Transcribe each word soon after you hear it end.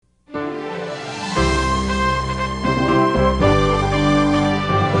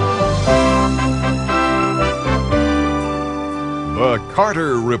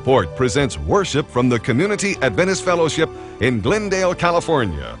Carter Report presents worship from the Community Adventist Fellowship in Glendale,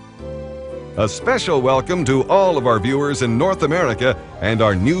 California. A special welcome to all of our viewers in North America and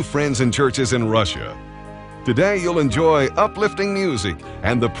our new friends and churches in Russia. Today you'll enjoy uplifting music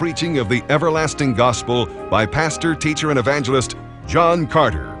and the preaching of the everlasting gospel by pastor, teacher, and evangelist John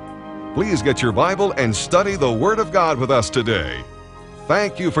Carter. Please get your Bible and study the Word of God with us today.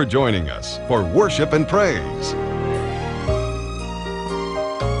 Thank you for joining us for worship and praise.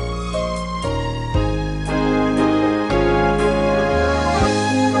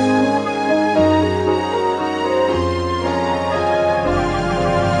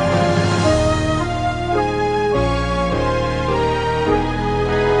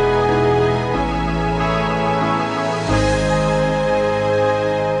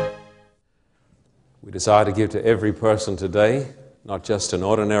 We desire to give to every person today not just an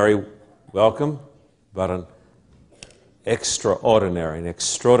ordinary welcome, but an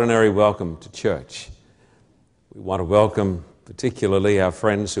extraordinary welcome to church. We want to welcome particularly our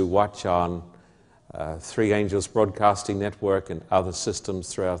friends who watch on Three Angels Broadcasting Network and other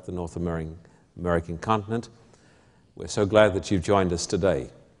systems throughout the North American continent. We're so glad that you've joined us today.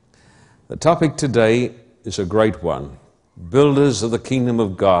 The topic today is a great one: builders of the kingdom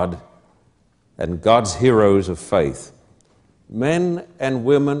of God and God's heroes of faith. Men and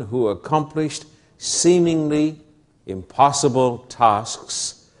women who accomplished seemingly impossible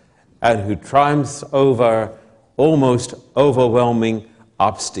tasks and who triumphed over almost overwhelming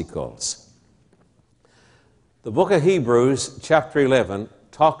obstacles. The book of Hebrews, chapter 11,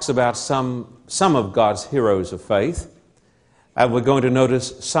 talks about some of God's heroes of faith, and we're going to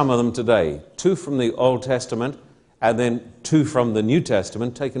notice some of them today. 2 from the Old Testament, and then 2 from the New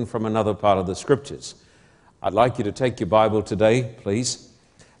Testament, taken from another part of the Scriptures. I'd like you to take your Bible today, please,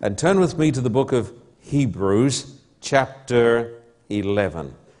 and turn with me to the book of Hebrews, chapter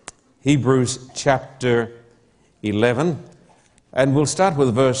 11. Hebrews, chapter 11, and we'll start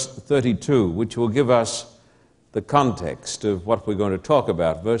with verse 32, which will give us the context of what we're going to talk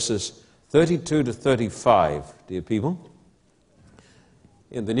about, verses 32 to 35, dear people.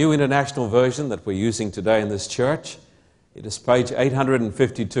 In the New International Version that we're using today in this church, it is page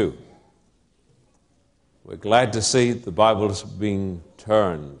 852. We're glad to see the Bible's being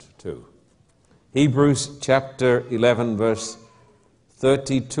turned to. Hebrews chapter 11, verse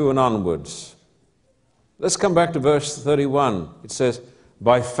 32 and onwards. Let's come back to verse 31. It says,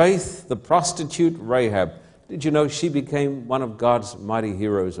 "By faith the prostitute Rahab," did you know she became one of God's mighty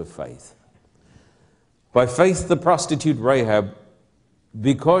heroes of faith? "By faith the prostitute Rahab,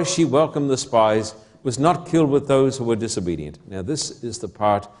 because she welcomed the spies, was not killed with those who were disobedient." Now this is the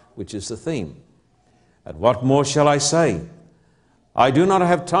part which is the theme. "And what more shall I say? I do not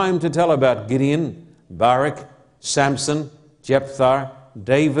have time to tell about Gideon, Barak, Samson, Jephthah,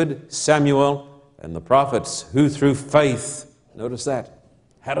 David, Samuel, and the prophets, who through faith," notice that.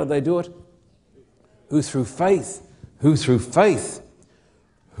 How did they do it? Who through faith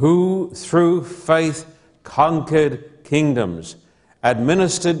conquered kingdoms,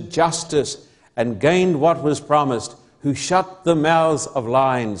 administered justice, and gained what was promised, who shut the mouths of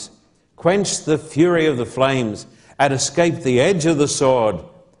lions, quenched the fury of the flames, and escaped the edge of the sword,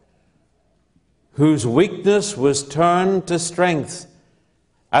 whose weakness was turned to strength,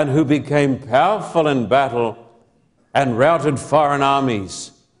 and who became powerful in battle and routed foreign armies.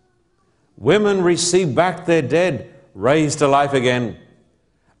 Women received back their dead, raised to life again.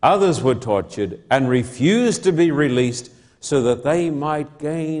 Others were tortured and refused to be released so that they might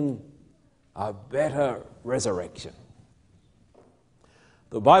gain a better resurrection.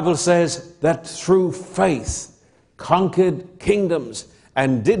 The Bible says that through faith conquered kingdoms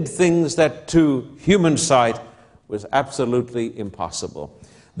and did things that to human sight was absolutely impossible.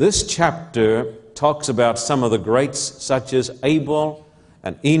 This chapter talks about some of the greats such as Abel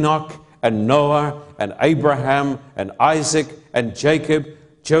and Enoch and Noah and Abraham and Isaac and Jacob,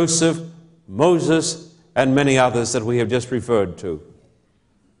 Joseph, Moses, and many others that we have just referred to.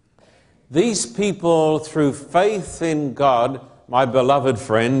 These people, through faith in God, my beloved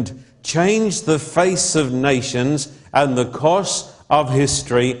friend, changed the face of nations and the course of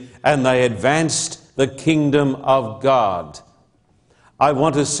history, and they advanced the kingdom of God. I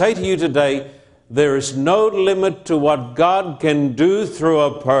want to say to you today, there is no limit to what God can do through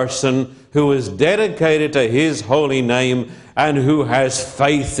a person who is dedicated to His holy name and who has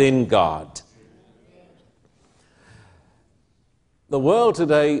faith in God. The world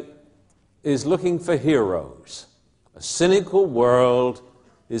today is looking for heroes. A cynical world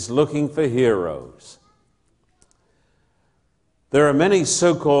is looking for heroes. There are many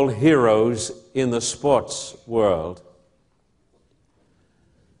so-called heroes in the sports world.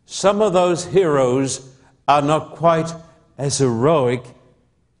 some of those heroes are not quite as heroic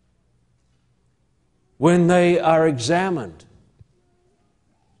when they are examined.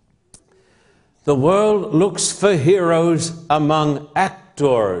 The world looks for heroes among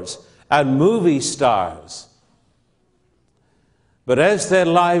actors and movie stars. But as their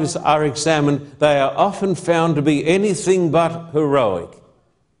lives are examined, they are often found to be anything but heroic.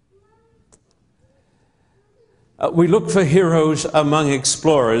 We look for heroes among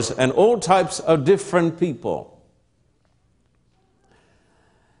explorers and all types of different people.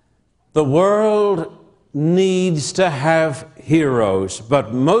 The world needs to have heroes,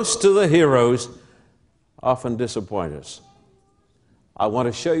 but most of the heroes often disappoint us. I want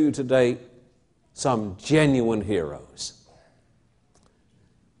to show you today some genuine heroes.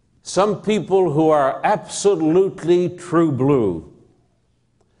 Some people who are absolutely true blue,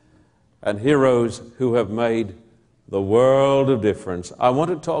 and heroes who have made the world of difference. I want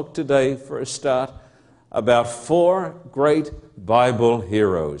to talk today, for a start, about 4 great Bible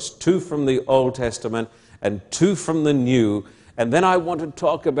heroes, 2 from the Old Testament and 2 from the New, and then I want to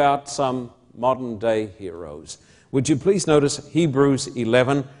talk about some modern-day heroes. Would you please notice Hebrews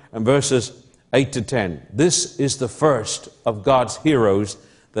 11 and verses 8 to 10. This is the first of God's heroes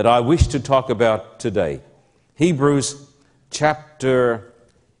that I wish to talk about today. Hebrews chapter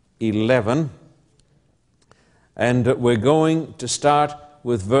 11, and we're going to start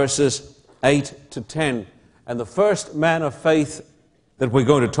with verses 8 to 10. And the first man of faith that we're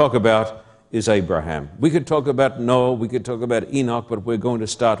going to talk about is Abraham. We could talk about Noah, we could talk about Enoch, but we're going to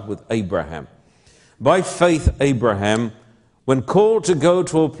start with Abraham. By faith, Abraham, when called to go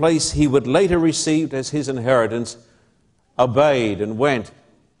to a place he would later receive as his inheritance, obeyed and went.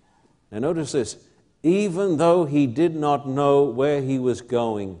 Now notice this, even though he did not know where he was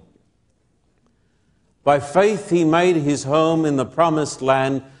going. By faith he made his home in the promised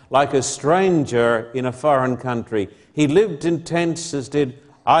land like a stranger in a foreign country. He lived in tents as did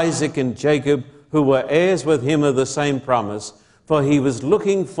Isaac and Jacob, who were heirs with him of the same promise, for he was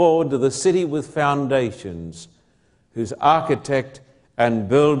looking forward to the city with foundations, whose architect and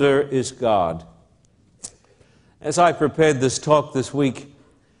builder is God. As I prepared this talk this week,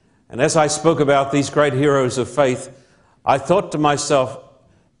 and as I spoke about these great heroes of faith, I thought to myself,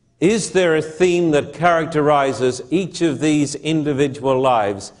 is there a theme that characterizes each of these individual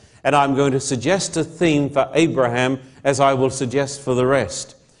lives? And I'm going to suggest a theme for Abraham, as I will suggest for the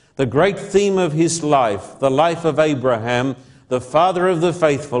rest. The great theme of his life, the life of Abraham, the father of the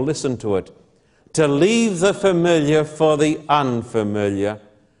faithful, listen to it. To leave the familiar for the unfamiliar,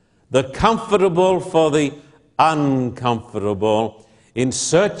 the comfortable for the uncomfortable, in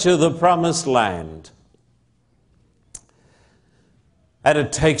search of the promised land. And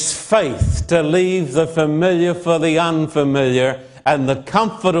it takes faith to leave the familiar for the unfamiliar and the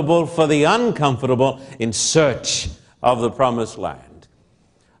comfortable for the uncomfortable in search of the promised land.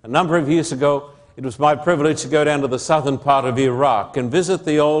 A number of years ago, it was my privilege to go down to the southern part of Iraq and visit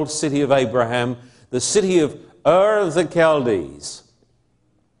the old city of Abraham, the city of Ur of the Chaldees.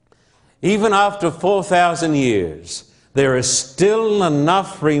 Even after 4,000 years, there is still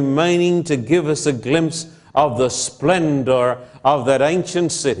enough remaining to give us a glimpse of the splendor of that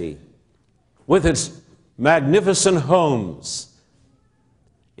ancient city, with its magnificent homes,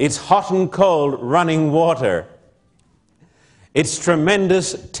 its hot and cold running water, its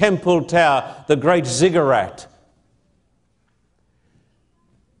tremendous temple tower, the great ziggurat.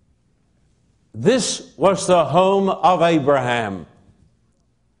 This was the home of Abraham.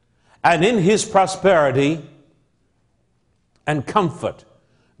 And in his prosperity and comfort,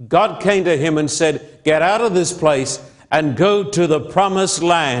 God came to him and said, get out of this place and go to the promised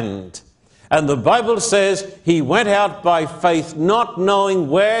land. And the Bible says he went out by faith, not knowing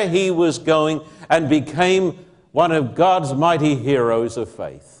where he was going, and became one of God's mighty heroes of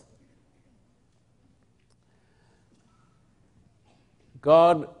faith.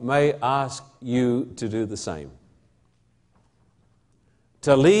 God may ask you to do the same.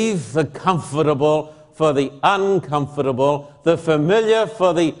 To leave the comfortable for the uncomfortable, the familiar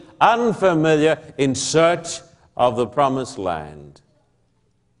for the unfamiliar, in search of the promised land.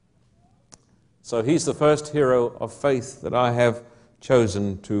 So he's the first hero of faith that I have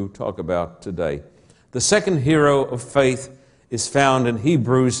chosen to talk about today. The second hero of faith is found in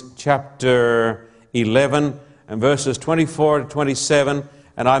Hebrews chapter 11 and verses 24 to 27,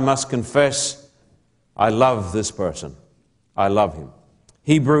 and I must confess, I love this person. I love him.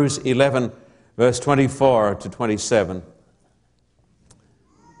 Hebrews 11, verse 24 to 27.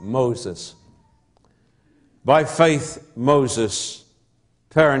 Moses. By faith, Moses,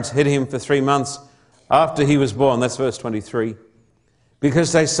 parents hid him for 3 months after he was born. That's verse 23.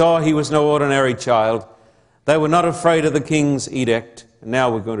 Because they saw he was no ordinary child, they were not afraid of the king's edict. And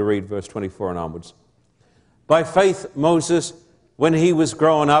now we're going to read verse 24 and onwards. By faith, Moses, when he was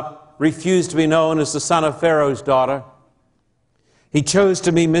grown up, refused to be known as the son of Pharaoh's daughter. He chose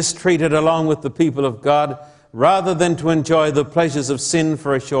to be mistreated along with the people of God, rather than to enjoy the pleasures of sin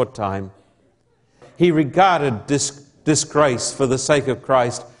for a short time. He regarded disgrace for the sake of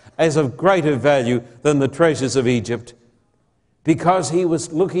Christ as of greater value than the treasures of Egypt, because he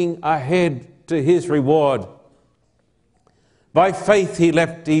was looking ahead to his reward. By faith he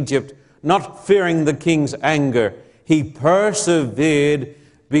left Egypt, not fearing the king's anger. He persevered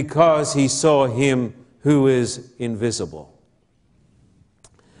because he saw him who is invisible.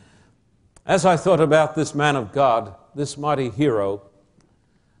 As I thought about this man of God, this mighty hero,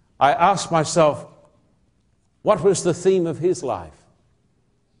 I asked myself, what was the theme of his life?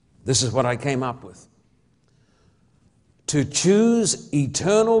 This is what I came up with. To choose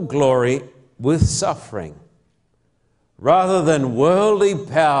eternal glory with suffering, rather than worldly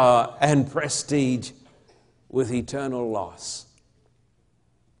power and prestige with eternal loss.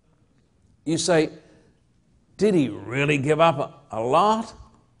 You say, did he really give up a lot?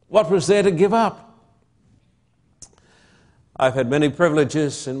 What was there to give up? I've had many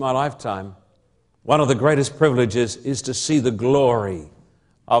privileges in my lifetime. One of the greatest privileges is to see the glory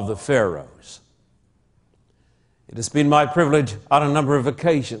of the pharaohs. It has been my privilege on a number of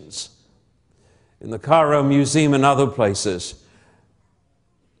occasions in the Cairo Museum and other places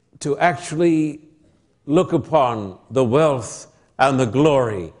to actually look upon the wealth and the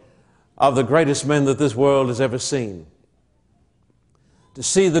glory of the greatest men that this world has ever seen. To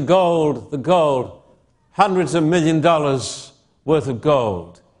see the gold, hundreds of $millions worth of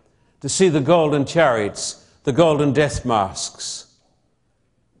gold. To see the golden chariots, the golden death masks.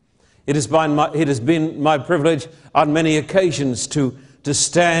 It has been my privilege on many occasions to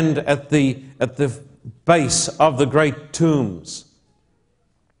stand at the base of the great tombs,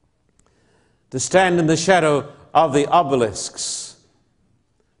 to stand in the shadow of the obelisks,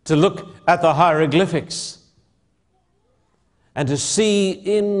 to look at the hieroglyphics, and to see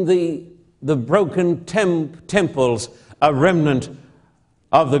in the broken temples a remnant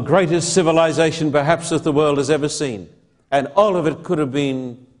of the greatest civilization perhaps that the world has ever seen. And all of it could have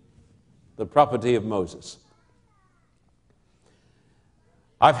been the property of Moses.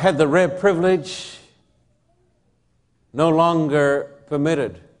 I've had the rare privilege, no longer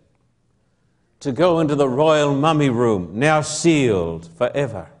permitted, to go into the royal mummy room, now sealed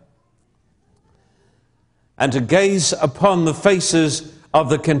forever, and to gaze upon the faces of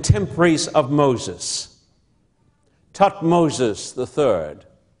the contemporaries of Moses. Thutmose III,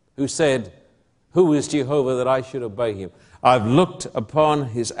 who said, "Who is Jehovah that I should obey him?" I've looked upon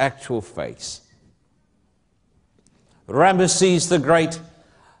his actual face. Ramesses the Great,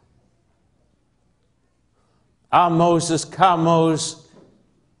 Ahmose, Kamose,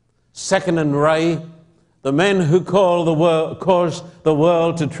 Second and Ray, the men who cause the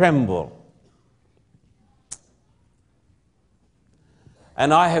world to tremble.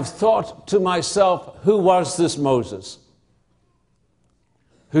 And I have thought to myself, who was this Moses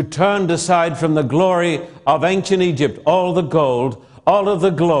who turned aside from the glory of ancient Egypt, all the gold, all of the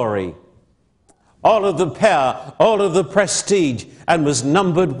glory, all of the power, all of the prestige, and was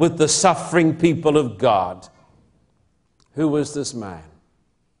numbered with the suffering people of God? Who was this man?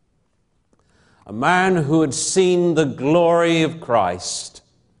 A man who had seen the glory of Christ,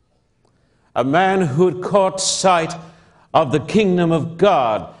 a man who had caught sight of the kingdom of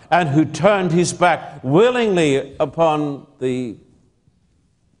God and who turned his back willingly upon the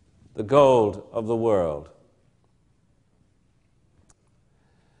gold of the world.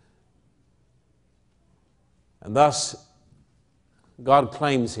 And thus, God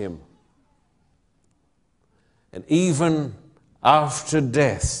claims him. And even after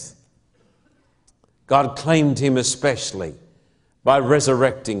death, God claimed him especially by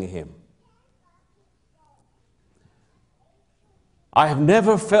resurrecting him. I have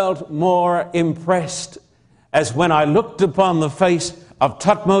never felt more impressed as when I looked upon the face of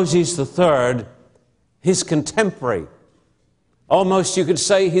Thutmose III, his contemporary, almost you could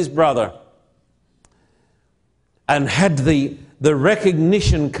say his brother, and had the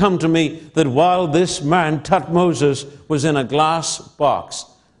recognition come to me that while this man, Thutmose, was in a glass box,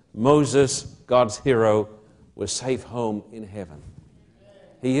 Moses, God's hero, was safe home in heaven.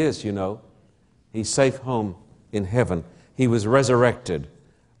 He is, you know. He's safe home in heaven. He was resurrected,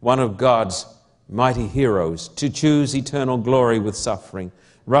 one of God's mighty heroes, to choose eternal glory with suffering,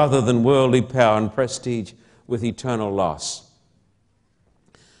 rather than worldly power and prestige with eternal loss.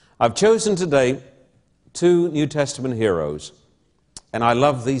 I've chosen today two New Testament heroes And I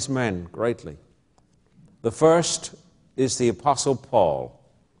love these men greatly. The first is the Apostle Paul.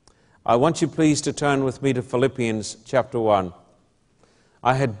 I want you please to turn with me to Philippians chapter 1.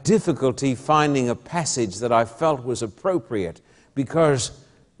 I had difficulty finding a passage that I felt was appropriate because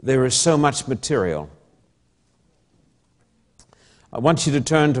there is so much material. I want you to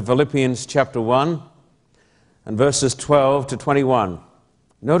turn to Philippians chapter 1 and verses 12 to 21.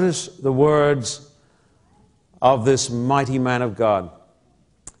 Notice the words of this mighty man of God.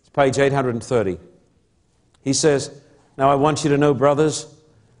 It's page 830. He says, "Now I want you to know, brothers,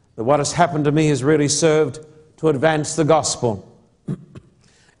 that what has happened to me has really served to advance the gospel.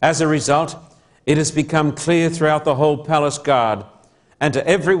 As a result, it has become clear throughout the whole palace guard and to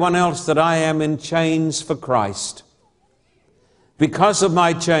everyone else that I am in chains for Christ. Because of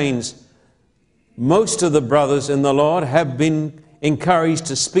my chains, most of the brothers in the Lord have been encouraged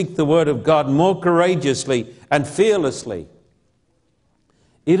to speak the word of God more courageously and fearlessly.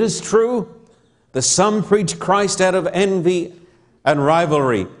 It is true that some preach Christ out of envy and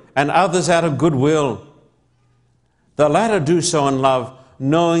rivalry, and others out of goodwill. The latter do so in love,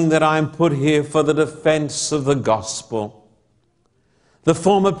 knowing that I am put here for the defense of the gospel. The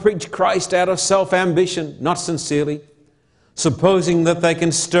former preach Christ out of self-ambition, not sincerely, supposing that they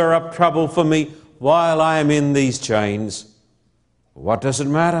can stir up trouble for me while I am in these chains. What does it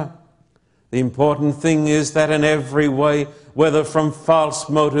matter? The important thing is that in every way, whether from false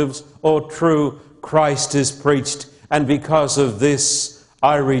motives or true, Christ is preached, and because of this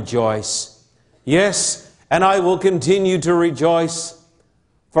I rejoice. Yes, and I will continue to rejoice,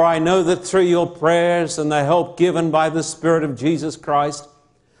 for I know that through your prayers and the help given by the Spirit of Jesus Christ,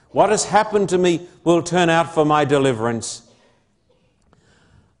 what has happened to me will turn out for my deliverance.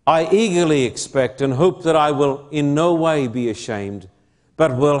 I eagerly expect and hope that I will in no way be ashamed,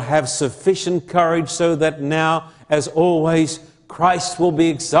 but will have sufficient courage so that now, as always, Christ will be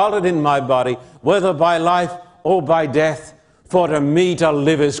exalted in my body, whether by life or by death. For to me to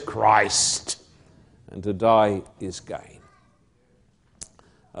live is Christ, and to die is gain."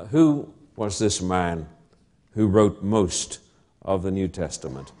 Who was this man who wrote most of the New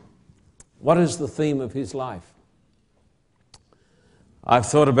Testament? What is the theme of his life? I've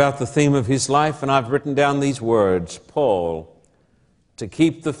thought about the theme of his life, and I've written down these words: Paul, to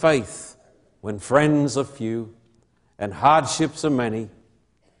keep the faith when friends are few and hardships are many,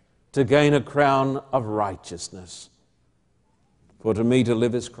 to gain a crown of righteousness. For to me to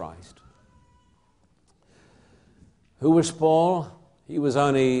live is Christ. Who was Paul? He was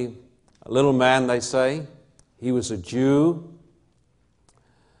only a little man, they say. He was a Jew,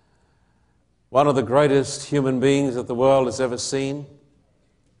 one of the greatest human beings that the world has ever seen,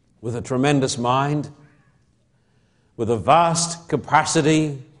 with a tremendous mind, with a vast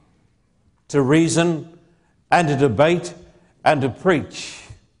capacity to reason and to debate and to preach.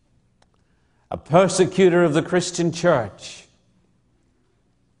 A persecutor of the Christian church.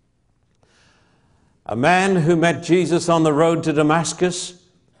 A man who met Jesus on the road to Damascus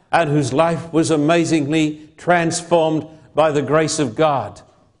and whose life was amazingly transformed by the grace of God.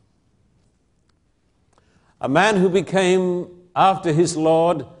 A man who became, after his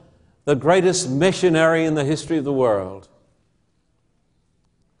Lord, the greatest missionary in the history of the world.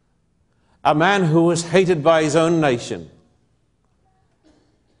 A man who was hated by his own nation,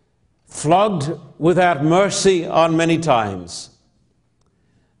 flogged without mercy on many times,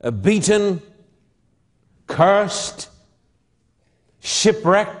 beaten, cursed,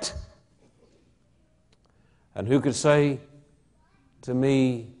 shipwrecked. And who could say, to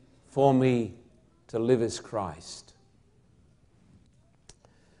me, for me, to live is Christ?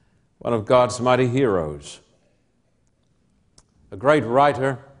 One of God's mighty heroes. A great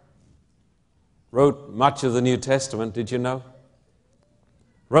writer, wrote much of the New Testament, did you know?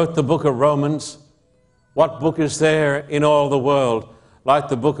 Wrote the book of Romans. What book is there in all the world like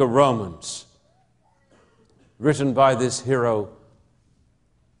the book of Romans? Written by this hero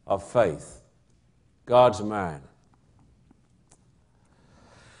of faith, God's man.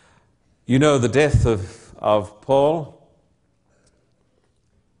 You know the death of Paul.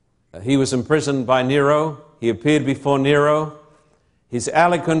 He was imprisoned by Nero. He appeared before Nero. His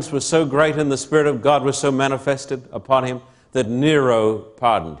eloquence was so great and the Spirit of God was so manifested upon him that Nero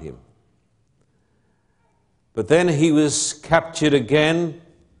pardoned him. But then he was captured again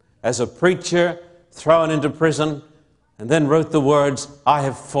as a preacher, thrown into prison, and then wrote the words, "I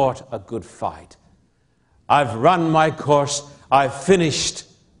have fought a good fight. I've run my course. I've finished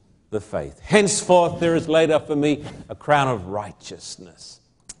the faith. Henceforth there is laid up for me a crown of righteousness."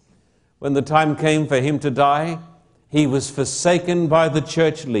 When the time came for him to die, he was forsaken by the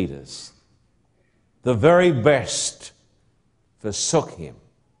church leaders, the very best forsook him.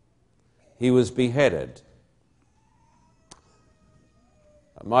 He was beheaded.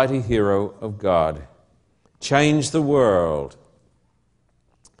 A mighty hero of God, changed the world.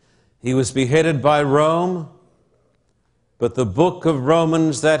 He was beheaded by Rome, but the book of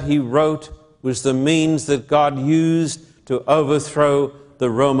Romans that he wrote was the means that God used to overthrow the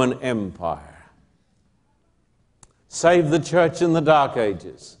Roman Empire. Saved the church in the Dark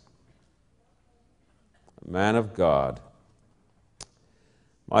Ages. A man of God.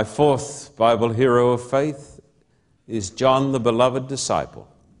 My fourth Bible hero of faith is John, the beloved disciple.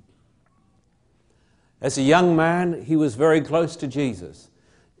 As a young man, he was very close to Jesus.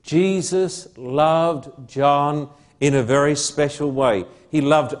 Jesus loved John in a very special way. He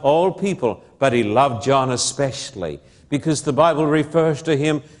loved all people, but he loved John especially, because the Bible refers to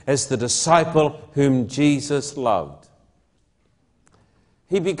him as the disciple whom Jesus loved.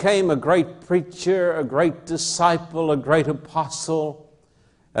 He became a great preacher, a great disciple, a great apostle,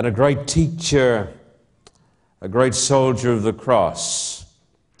 and a great teacher, a great soldier of the cross.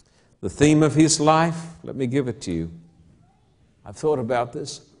 The theme of his life, let me give it to you. I've thought about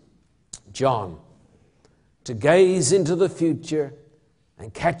this. John, to gaze into the future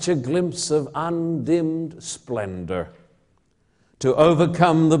and catch a glimpse of undimmed splendor, to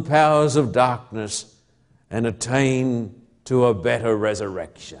overcome the powers of darkness and attain to a better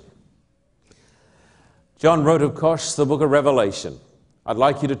resurrection. John wrote, of course, the book of Revelation. I'd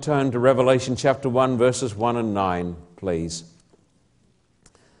like you to turn to Revelation chapter 1, verses 1 and 9, please.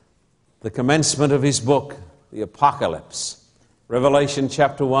 The commencement of his book, the Apocalypse. Revelation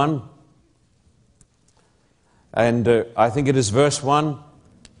chapter 1, and I think it is verse 1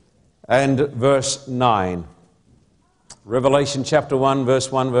 and verse 9. Revelation chapter 1,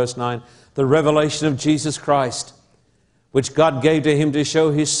 verse 1, verse 9. The revelation of Jesus Christ, which God gave to him to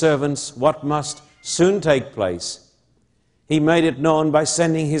show his servants what must soon take place. He made it known by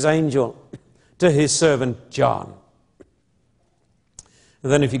sending his angel to his servant John.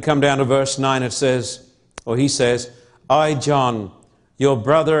 And then if you come down to verse 9, it says, or he says, I, John, your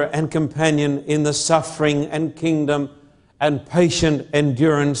brother and companion in the suffering and kingdom and patient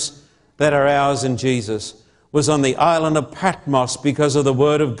endurance that are ours in Jesus, was on the island of Patmos because of the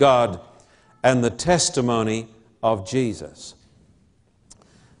word of God and the testimony of Jesus.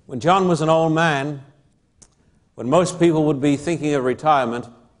 When John was an old man, when most people would be thinking of retirement,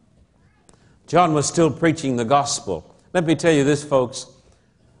 John was still preaching the gospel. Let me tell you this, folks.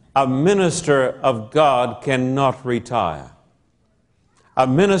 A minister of God cannot retire. A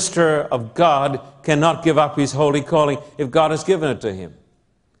minister of God cannot give up his holy calling if God has given it to him.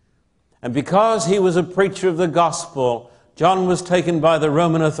 And because he was a preacher of the gospel, John was taken by the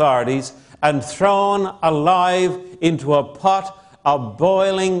Roman authorities and thrown alive into a pot of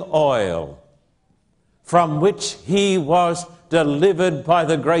boiling oil, from which he was delivered by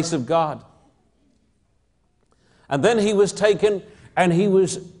the grace of God. And then he was taken and he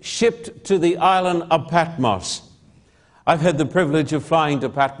was shipped to the island of Patmos. I've had the privilege of flying to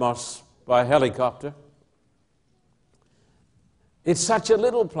Patmos by helicopter. It's such a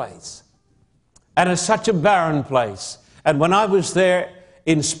little place, and it's such a barren place. And when I was there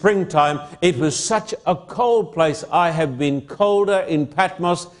in springtime, it was such a cold place. I have been colder in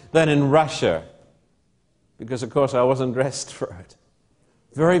Patmos than in Russia, because, of course, I wasn't dressed for it.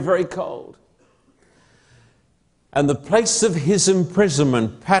 Very, very cold. And the place of his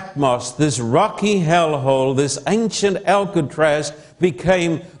imprisonment, Patmos, this rocky hellhole, this ancient Alcatraz,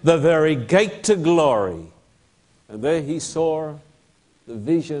 became the very gate to glory. And there he saw the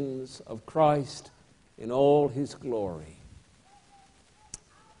visions of Christ in all his glory.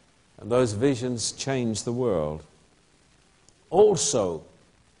 And those visions changed the world. Also,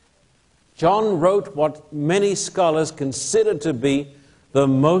 John wrote what many scholars consider to be the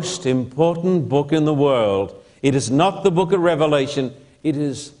most important book in the world. It is not the book of Revelation, it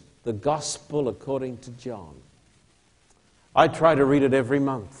is the Gospel according to John. I try to read it every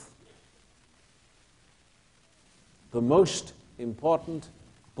month. The most important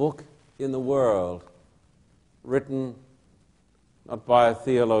book in the world, written not by a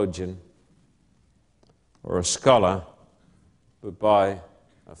theologian or a scholar, but by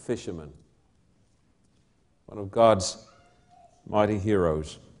a fisherman, one of God's mighty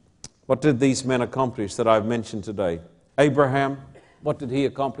heroes. What did these men accomplish that I've mentioned today? Abraham, what did he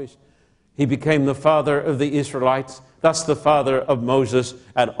accomplish? He became the father of the Israelites, thus the father of Moses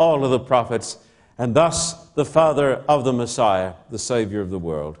and all of the prophets, and thus the father of the Messiah, the Savior of the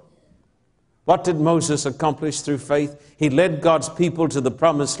world. What did Moses accomplish through faith? He led God's people to the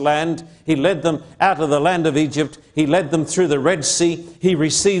promised land. He led them out of the land of Egypt. He led them through the Red Sea. He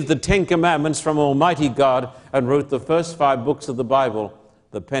received the Ten Commandments from Almighty God and wrote the first 5 books of the Bible,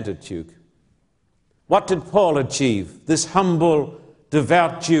 the Pentateuch. What did Paul achieve? This humble,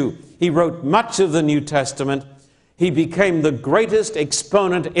 devout Jew. He wrote much of the New Testament. He became the greatest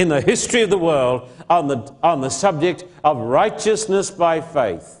exponent in the history of the world on the subject of righteousness by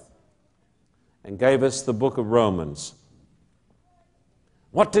faith, and gave us the book of Romans.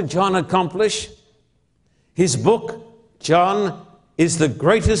 What did John accomplish? His book, John, is the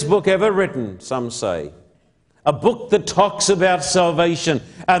greatest book ever written, some say. A book that talks about salvation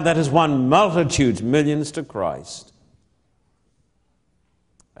and that has won multitudes, millions to Christ.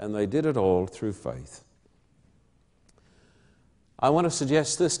 And they did it all through faith. I want to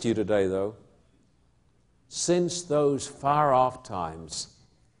suggest this to you today, though. Since those far-off times,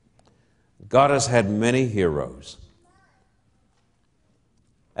 God has had many heroes.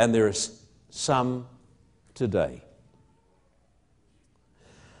 And there are some today.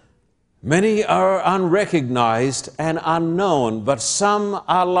 Many are unrecognized and unknown, but some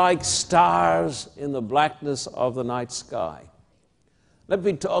are like stars in the blackness of the night sky. Let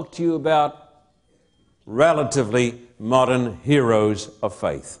me talk to you about relatively modern heroes of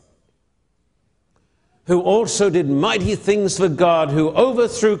faith, who also did mighty things for God, who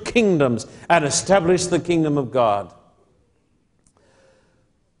overthrew kingdoms and established the kingdom of God.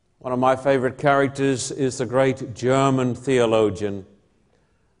 One of my favorite characters is the great German theologian,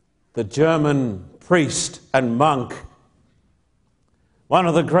 the German priest and monk, one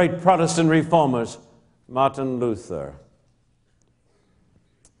of the great Protestant reformers, Martin Luther.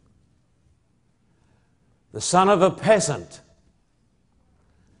 The son of a peasant.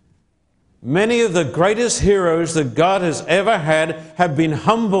 Many of the greatest heroes that God has ever had have been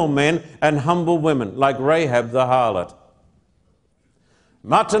humble men and humble women, like Rahab the harlot.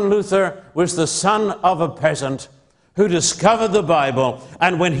 Martin Luther was the son of a peasant who discovered the Bible,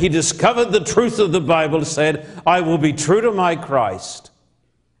 and when he discovered the truth of the Bible, said, "I will be true to my Christ."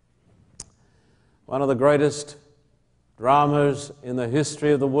 One of the greatest dramas in the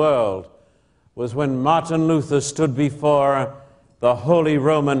history of the world was when Martin Luther stood before the Holy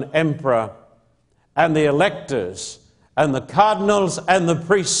Roman Emperor and the electors and the cardinals and the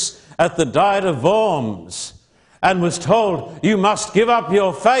priests at the Diet of Worms, and was told, "You must give up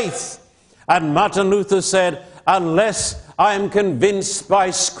your faith." And Martin Luther said, "Unless I am convinced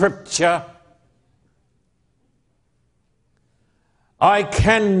by Scripture, I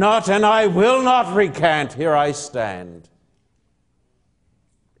cannot and I will not recant. Here I stand."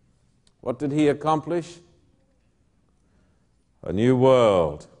 What did he accomplish? A new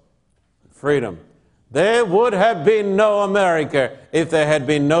world, freedom. There would have been no America if there had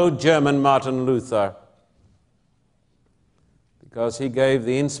been no German Martin Luther, because he gave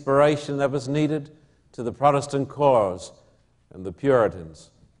the inspiration that was needed to the Protestant cause and the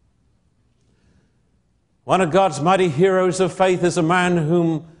Puritans. One of God's mighty heroes of faith is a man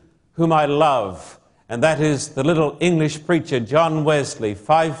whom I love, and that is the little English preacher, John Wesley,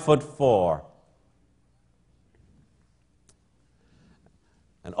 5'4".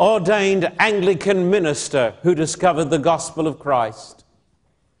 An ordained Anglican minister who discovered the gospel of Christ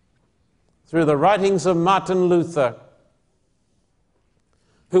through the writings of Martin Luther,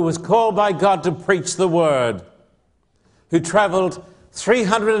 who was called by God to preach the word, who traveled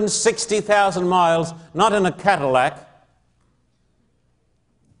 360,000 miles, not in a Cadillac,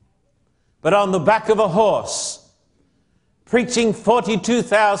 but on the back of a horse, preaching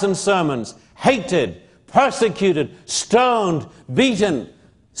 42,000 sermons, hated, persecuted, stoned, beaten,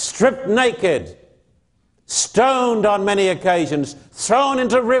 stripped naked, stoned on many occasions, thrown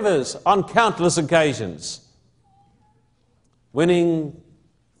into rivers on countless occasions, winning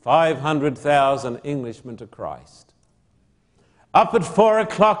 500,000 Englishmen to Christ. Up at 4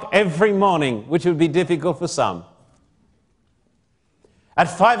 o'clock every morning, which would be difficult for some. At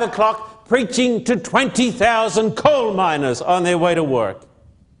 5 o'clock, preaching to 20,000 coal miners on their way to work.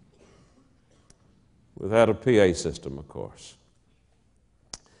 Without a PA system, of course.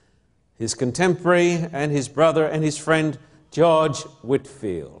 His contemporary and his brother and his friend, George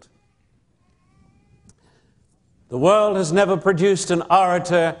Whitefield. The world has never produced an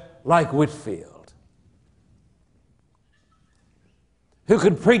orator like Whitefield, who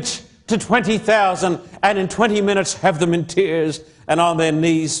could preach to 20,000 and in 20 minutes have them in tears and on their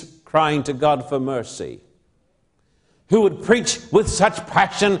knees crying to God for mercy, who would preach with such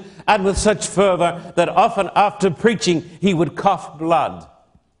passion and with such fervor that often after preaching he would cough blood,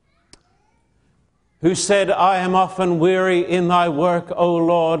 who said, I am often weary in thy work, O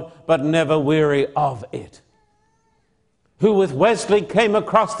Lord, but never weary of it. Who with Wesley came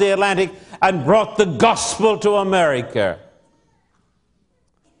across the Atlantic and brought the gospel to America.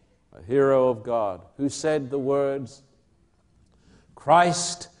 A hero of God who said the words,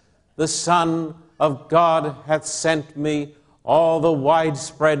 Christ, the Son of God, hath sent me all the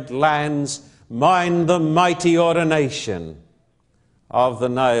widespread lands, mine the mighty ordination of the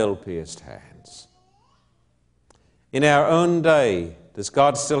nail-pierced hands. In our own day, does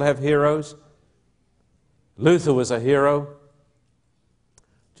God still have heroes? Luther was a hero.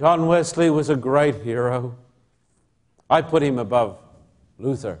 John Wesley was a great hero. I put him above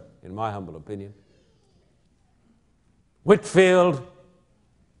Luther, in my humble opinion. Whitefield.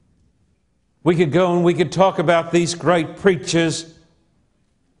 We could go and we could talk about these great preachers.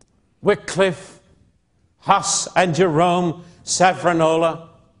 Wycliffe, Huss and Jerome, Savonarola,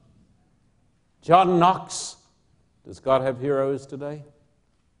 John Knox. Does God have heroes today?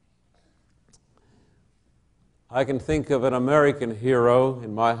 I can think of an American hero,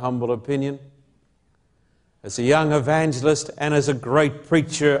 in my humble opinion, as a young evangelist and as a great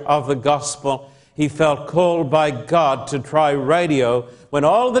preacher of the gospel. He felt called by God to try radio when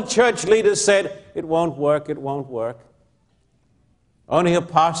all the church leaders said, it won't work, it won't work. Only a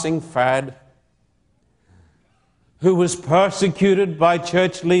passing fad. Who was persecuted by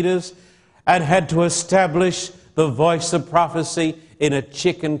church leaders and had to establish the voice of prophecy in a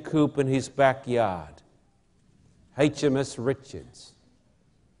chicken coop in his backyard. HMS Richards,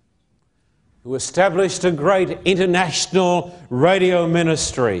 who established a great international radio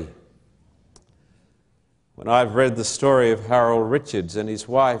ministry. When I've read the story of Harold Richards and his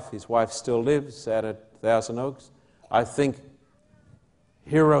wife still lives out at Thousand Oaks, I think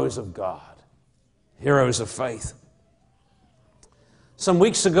heroes of God, heroes of faith. Some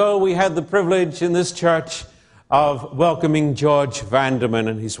weeks ago, we had the privilege in this church of welcoming George Vanderman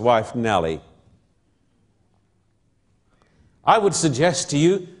and his wife Nellie. I would suggest to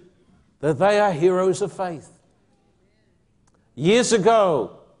you that they are heroes of faith. Years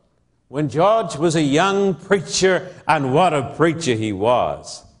ago, when George was a young preacher, and what a preacher he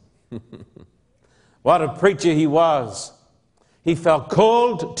was. What a preacher he was. He felt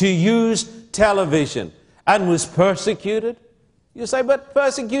called to use television and was persecuted. You say, but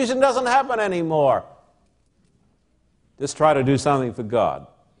persecution doesn't happen anymore. Just try to do something for God.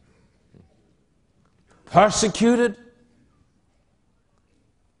 Persecuted.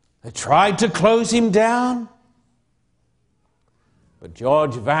 They tried to close him down. But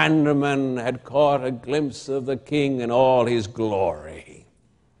George Vanderman had caught a glimpse of the King in all his glory.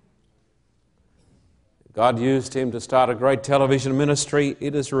 God used him to start a great television ministry.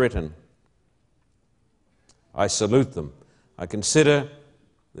 It is written. I salute them. I consider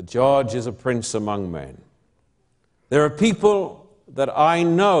that George is a prince among men. There are people that I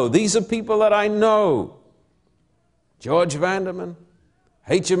know. These are people that I know. George Vanderman,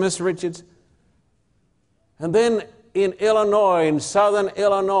 HMS Richards. And then in Illinois, in southern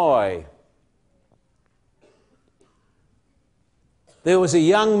Illinois, there was a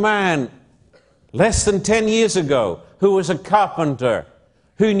young man less than 10 years ago who was a carpenter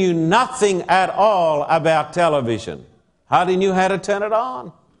who knew nothing at all about television. Hardly knew how to turn it on.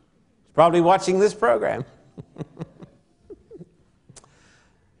 He's probably watching this program.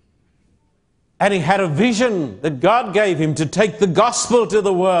 And he had a vision that God gave him to take the gospel to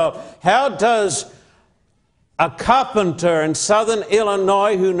the world. How does a carpenter in southern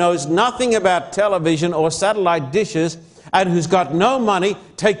Illinois who knows nothing about television or satellite dishes and who's got no money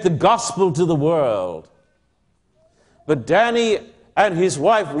take the gospel to the world? But Danny and his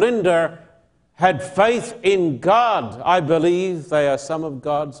wife Linda had faith in God. I believe they are some of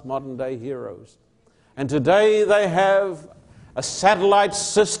God's modern-day heroes. And today they have a satellite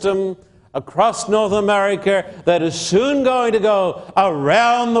system across North America that is soon going to go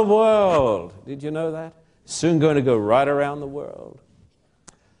around the world. Did you know that? Soon going to go right around the world.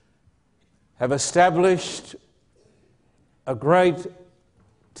 Have established a great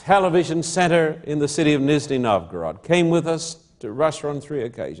television center in the city of Nizhny Novgorod. Came with us to Russia on 3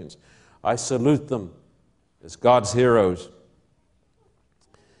 occasions. I salute them as God's heroes.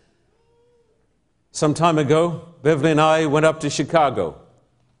 Some time ago, Beverly and I went up to Chicago.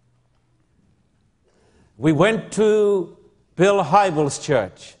 We went to Bill Hybels'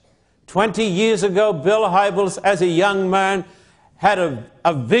 church. 20 years ago, Bill Hybels, as a young man, had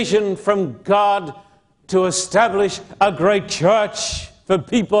a vision from God to establish a great church for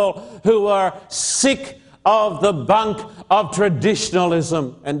people who are sick of the bunk of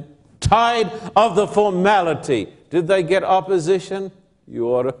traditionalism and tired of the formality. Did they get opposition? You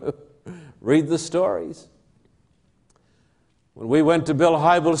ought to Read the stories. When we went to Bill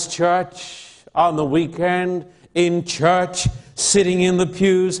Hybels' church on the weekend, in church, sitting in the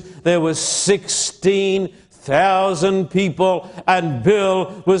pews, there was 16,000 people, and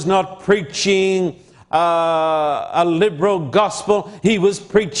Bill was not preaching a liberal gospel. He was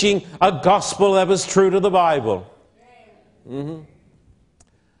preaching a gospel that was true to the Bible. Mm-hmm.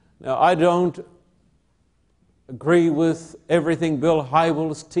 Now, I don't agree with everything Bill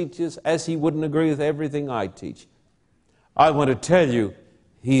Hybels teaches, as he wouldn't agree with everything I teach. I want to tell you,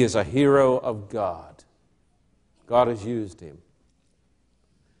 he is a hero of God. God has used him.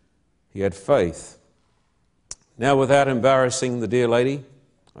 He had faith. Now, without embarrassing the dear lady,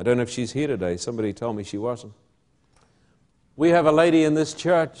 I don't know if she's here today. Somebody told me she wasn't. We have a lady in this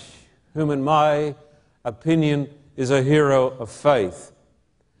church whom, in my opinion, is a hero of faith,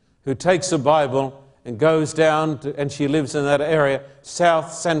 who takes a Bible and goes down to, and she lives in that area,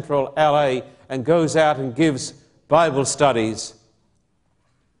 South Central LA, and goes out and gives Bible studies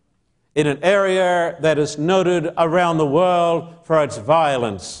in an area that is noted around the world for its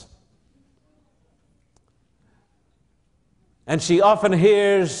violence. And she often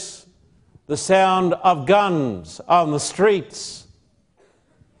hears the sound of guns on the streets.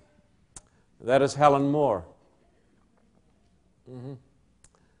 That is Helen Moore. Mm-hmm.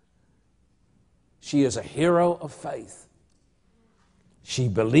 She is a hero of faith. She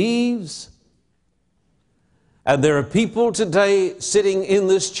believes. And there are people today sitting in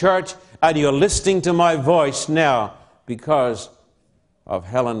this church, and you're listening to my voice now because of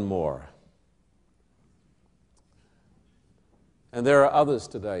Helen Moore. And there are others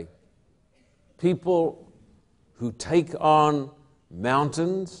today. People who take on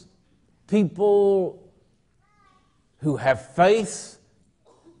mountains, people who have faith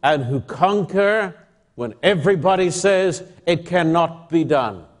and who conquer when everybody says it cannot be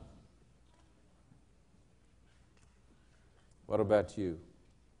done. What about you?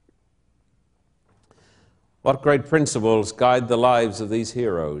 What great principles guide the lives of these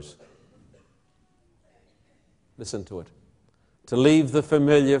heroes? Listen to it. To leave the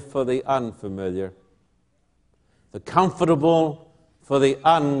familiar for the unfamiliar, the comfortable for the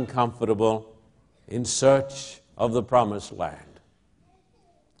uncomfortable, in search of the promised land.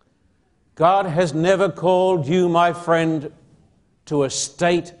 God has never called you, my friend, to a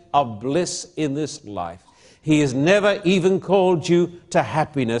state of bliss in this life. He has never even called you to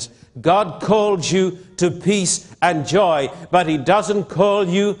happiness. God called you to peace and joy, but He doesn't call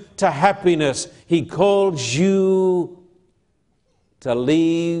you to happiness. He calls you to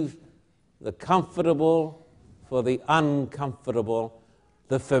leave the comfortable for the uncomfortable,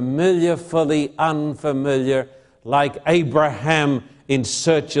 the familiar for the unfamiliar, like Abraham in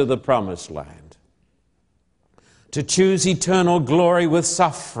search of the promised land. To choose eternal glory with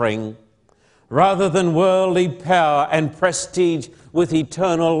suffering, rather than worldly power and prestige with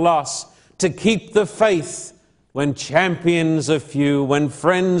eternal loss. To keep the faith when champions are few, when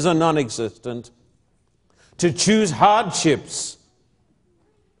friends are non-existent. To choose hardships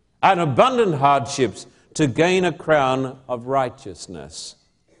and abundant hardships to gain a crown of righteousness.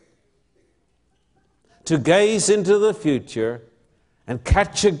 To gaze into the future and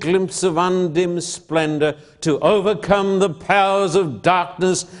catch a glimpse of undimmed splendor, to overcome the powers of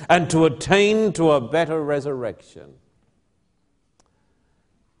darkness and to attain to a better resurrection.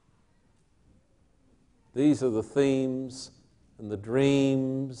 These are the themes and the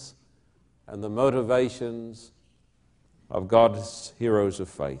dreams and the motivations of God's heroes of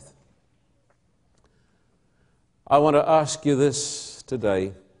faith. I want to ask you this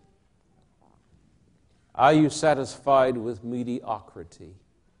today. Are you satisfied with mediocrity?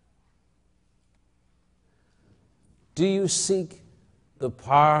 Do you seek the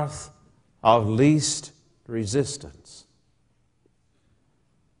path of least resistance?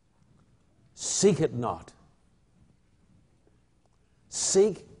 Seek it not.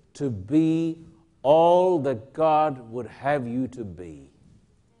 Seek to be all that God would have you to be.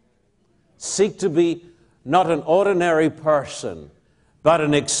 Seek to be not an ordinary person, but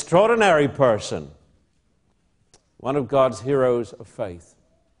an extraordinary person. One of God's heroes of faith.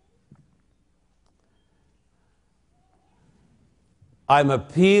 I'm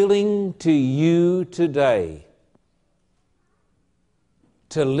appealing to you today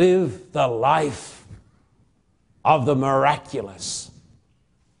to live the life of the miraculous.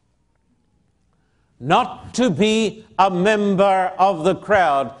 Not to be a member of the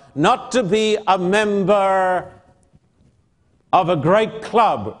crowd, not to be a member of a great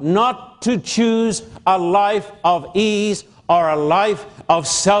club, not to choose a life of ease or a life of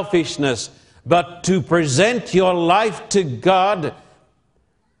selfishness, but to present your life to God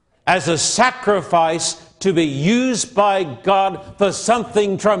as a sacrifice to be used by God for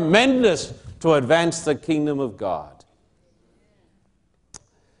something tremendous to advance the kingdom of God.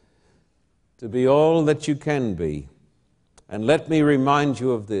 To be all that you can be. And let me remind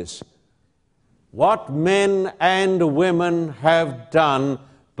you of this. What men and women have done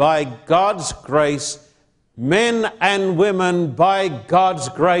by God's grace, men and women by God's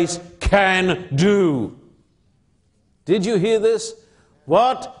grace can do. Did you hear this?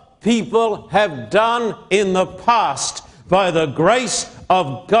 What people have done in the past by the grace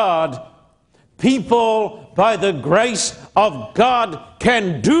of God, people by the grace of God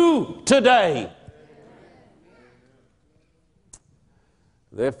can do today.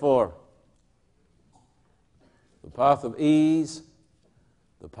 Therefore, the path of ease,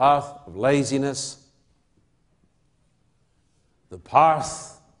 the path of laziness, the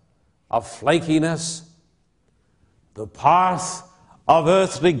path of flakiness, the path of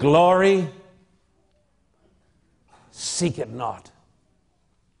earthly glory, seek it not.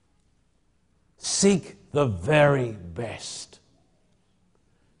 Seek the very best.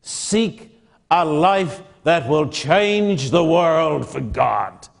 Seek a life that will change the world for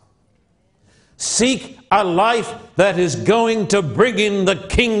God. Seek a life that is going to bring in the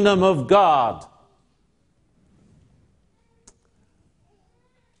kingdom of God.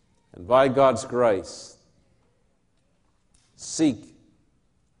 And by God's grace, seek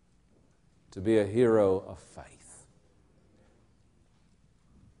to be a hero of faith.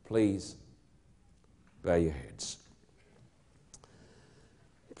 Please bow your heads.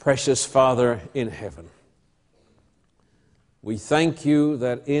 Precious Father in heaven, we thank you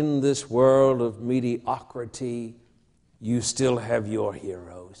that in this world of mediocrity, you still have your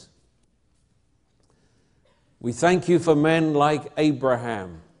heroes. We thank you for men like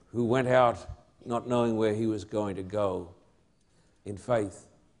Abraham, who went out not knowing where he was going to go in faith.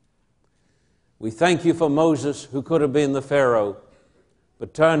 We thank you for Moses, who could have been the Pharaoh,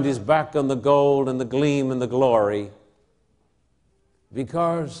 but turned his back on the gold and the gleam and the glory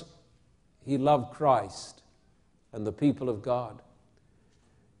because he loved Christ and the people of God.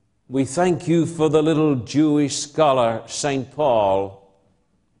 We thank you for the little Jewish scholar, St. Paul,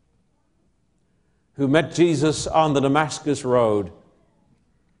 who met Jesus on the Damascus Road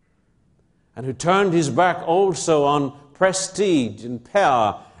and who turned his back also on prestige and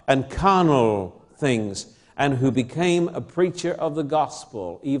power and carnal things, and who became a preacher of the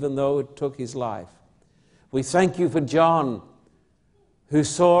gospel, even though it took his life. We thank you for John, who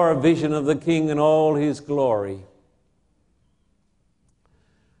saw a vision of the King in all his glory.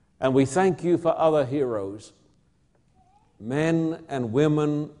 And we thank you for other heroes, men and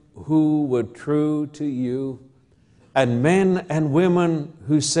women who were true to you, and men and women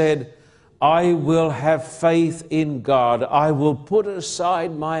who said, I will have faith in God. I will put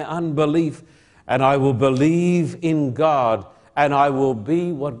aside my unbelief, and I will believe in God, and I will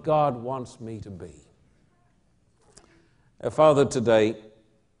be what God wants me to be. Father, today,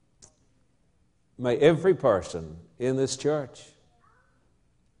 may every person in this church,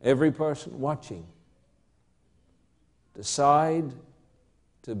 every person watching, decide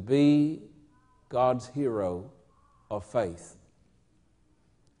to be God's hero of faith.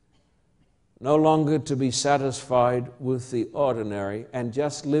 No longer to be satisfied with the ordinary and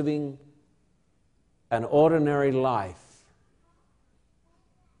just living an ordinary life,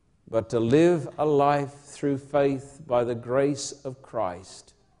 but to live a life through faith by the grace of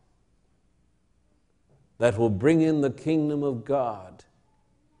Christ that will bring in the kingdom of God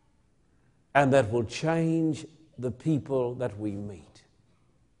and that will change the people that we meet.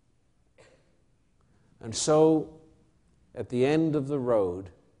 And so, at the end of the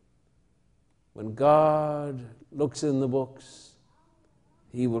road, when God looks in the books,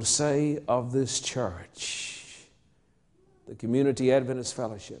 He will say of this church, the Community Adventist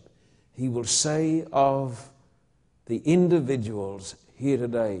Fellowship, He will say of the individuals here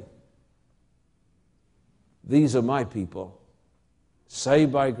today, these are my people,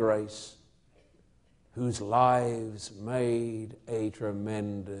 saved by grace, whose lives made a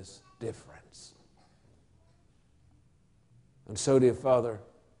tremendous difference. And so, dear Father,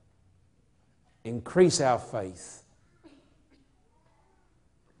 increase our faith.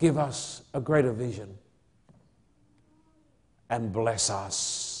 Give us a greater vision and bless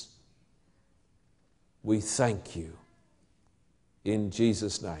us. We thank you. In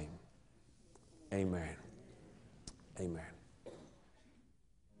Jesus' name, amen. Amen.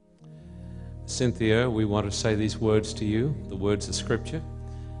 Cynthia, we want to say these words to you, the words of Scripture.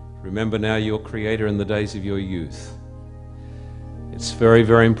 Remember now your Creator in the days of your youth. It's very,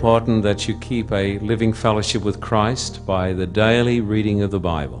 very important that you keep a living fellowship with Christ by the daily reading of the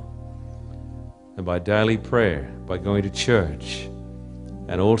Bible. and by daily prayer, by going to church,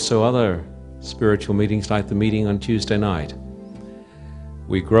 and also other spiritual meetings like the meeting on Tuesday night.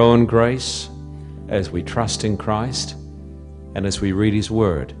 We grow in grace as we trust in Christ and as we read His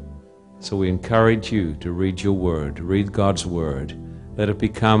Word. So we encourage you to read your Word, read God's Word. Let it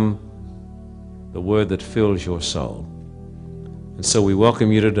become the Word that fills your soul. And so we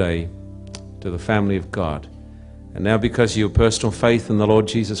welcome you today to the family of God. And now, because of your personal faith in the Lord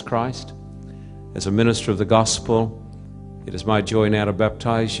Jesus Christ, as a minister of the gospel, it is my joy now to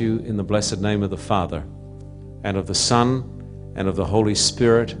baptize you in the blessed name of the Father, and of the Son, and of the Holy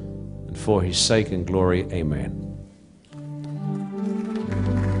Spirit, and for His sake and glory, amen.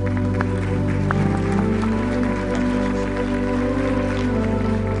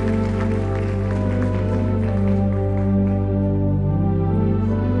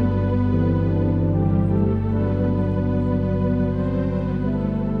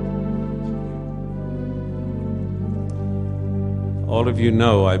 All of you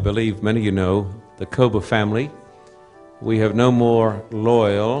know, I believe many of you know, the Kober family. We have no more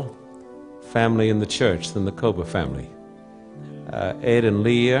loyal family in the church than the Kober family. Ed and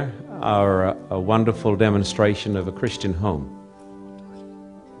Leah are a wonderful demonstration of a Christian home.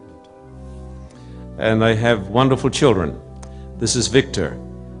 And they have wonderful children. This is Victor.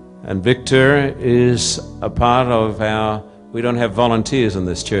 And Victor is a part of we don't have volunteers in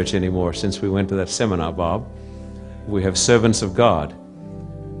this church anymore since we went to that seminar, Bob. We have servants of God.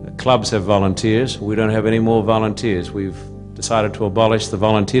 Clubs have volunteers. We don't have any more volunteers. We've decided to abolish the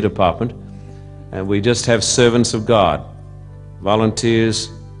volunteer department, and we just have servants of God.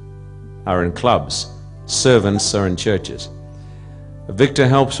 Volunteers are in clubs. Servants are in churches. Victor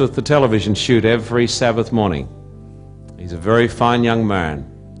helps with the television shoot every Sabbath morning. He's a very fine young man.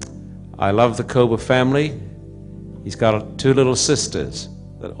 I love the Kober family. He's got 2 little sisters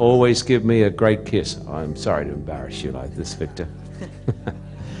that always give me a great kiss. I'm sorry to embarrass you like this, Victor.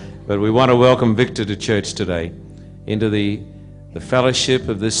 But we want to welcome Victor to church today, into the fellowship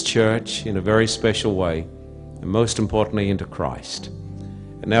of this church in a very special way, and most importantly, into Christ.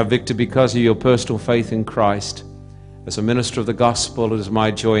 And now, Victor, because of your personal faith in Christ, as a minister of the gospel, it is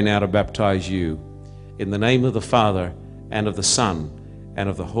my joy now to baptize you in the name of the Father, and of the Son, and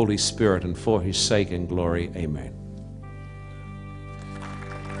of the Holy Spirit, and for His sake and glory, amen.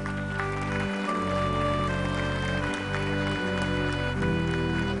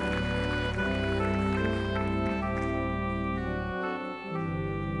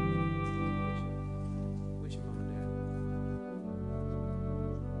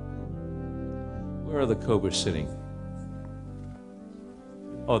 Where are the Kobers sitting?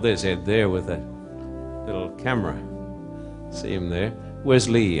 Oh, there's Ed there with that little camera. See him there. Where's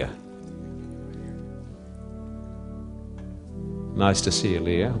Leah? Nice to see you,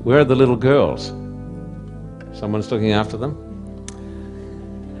 Leah. Where are the little girls? Someone's looking after them?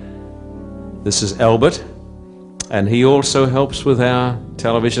 This is Albert, and he also helps with our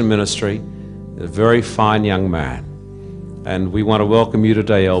television ministry. A very fine young man. And we want to welcome you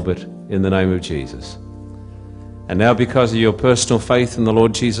today, Albert, in the name of Jesus. And now, because of your personal faith in the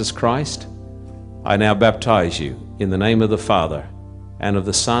Lord Jesus Christ, I now baptize you in the name of the Father, and of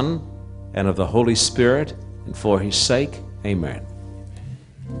the Son, and of the Holy Spirit, and for His sake, amen.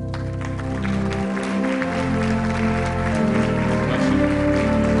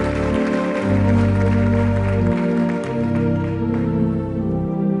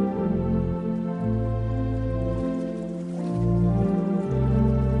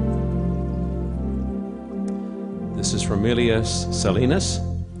 This is from Elias Salinas.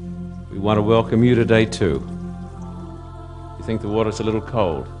 We want to welcome you today too. You think the water's a little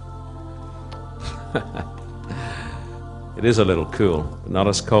cold? It is a little cool, but not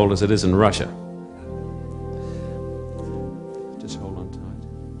as cold as it is in Russia. Just hold on tight.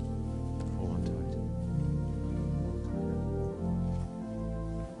 Hold on tight.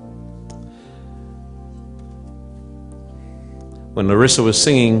 When Larissa was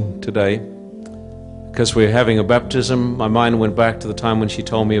singing today, because we're having a baptism, my mind went back to the time when she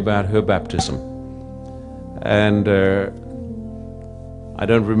told me about her baptism. And I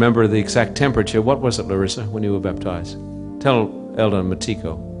don't remember the exact temperature. What was it, Larissa, when you were baptized? Tell Elder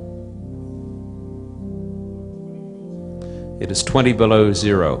Matiko. It is 20 below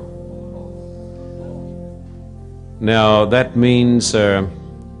zero. Now that means it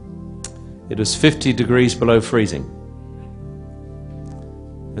is 50 degrees below freezing.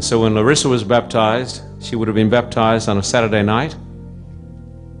 And so when Larissa was baptized, she would have been baptized on a Saturday night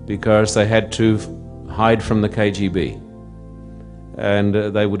because they had to hide from the KGB. And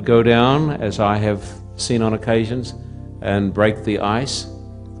they would go down, as I have seen on occasions, and break the ice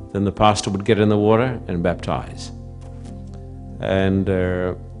then the pastor would get in the water and baptize. And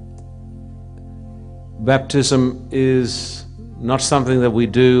baptism is not something that we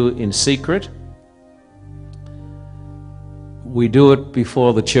do in secret. We do it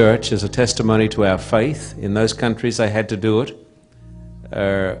before the church as a testimony to our faith. In those countries, they had to do it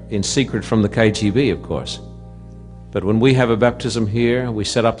in secret from the KGB, of course. But when we have a baptism here, we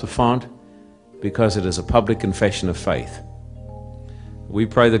set up the font because it is a public confession of faith. We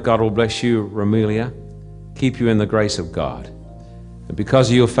pray that God will bless you, Romelia, keep you in the grace of God. And because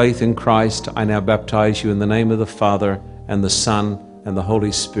of your faith in Christ, I now baptize you in the name of the Father and the Son and the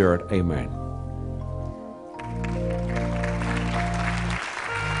Holy Spirit. Amen.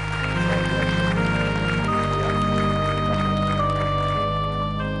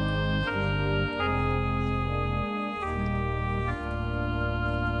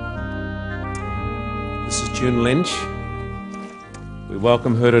 This is June Lynch. We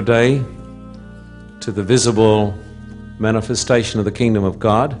welcome her today to the visible manifestation of the kingdom of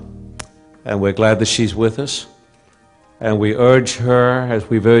God, and we're glad that she's with us. And we urge her, as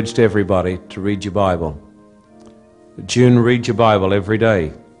we've urged everybody, to read your Bible. June, read your Bible every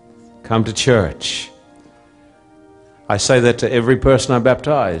day. Come to church. I say that to every person I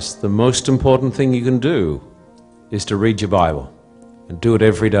baptize. The most important thing you can do is to read your Bible, and do it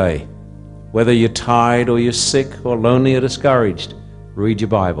every day. Whether you're tired or you're sick or lonely or discouraged, read your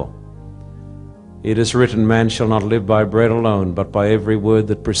Bible. It is written, man shall not live by bread alone, but by every word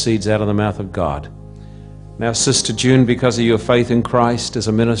that proceeds out of the mouth of God. Now, Sister June, because of your faith in Christ as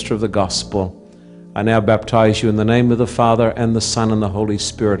a minister of the gospel, I now baptize you in the name of the Father and the Son and the Holy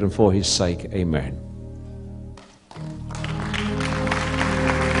Spirit, and for his sake, amen.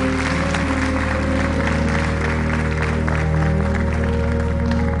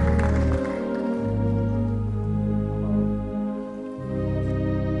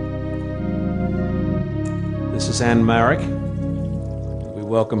 This is Anne Marek. We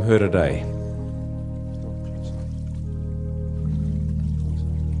welcome her today.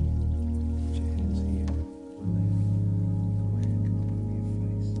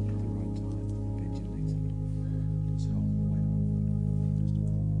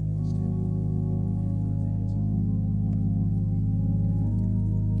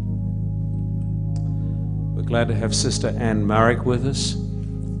 We're glad to have Sister Anne Marek with us.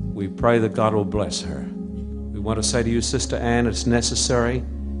 We pray that God will bless her. We want to say to you, Sister Anne, it's necessary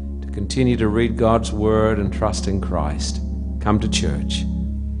to continue to read God's Word and trust in Christ. Come to church.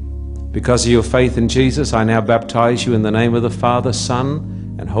 Because of your faith in Jesus, I now baptize you in the name of the Father,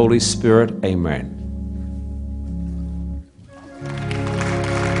 Son, and Holy Spirit. Amen.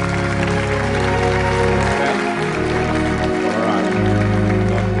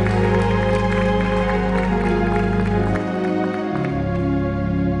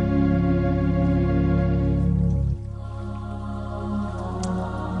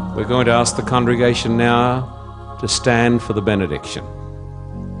 We're going to ask the congregation now to stand for the benediction.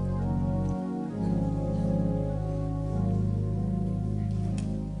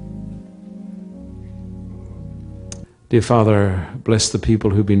 Dear Father, bless the people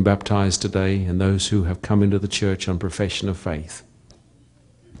who've been baptized today and those who have come into the church on profession of faith.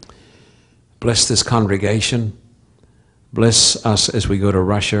 Bless this congregation. Bless us as we go to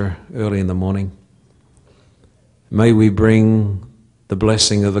Russia early in the morning. May we bring the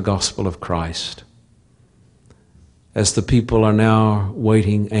blessing of the gospel of Christ. As the people are now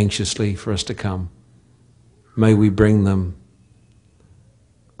waiting anxiously for us to come, may we bring them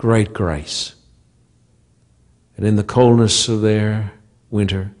great grace. And in the coldness of their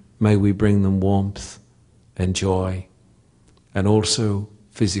winter, may we bring them warmth and joy and also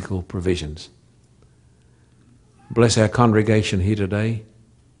physical provisions. Bless our congregation here today.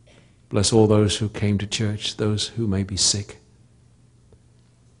 Bless all those who came to church, those who may be sick.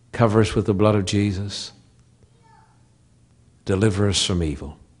 Cover us with the blood of Jesus. Deliver us from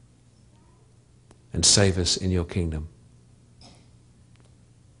evil. And save us in your kingdom.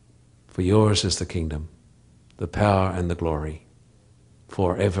 For yours is the kingdom, the power and the glory,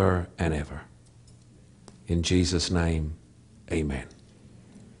 forever and ever. In Jesus' name, amen.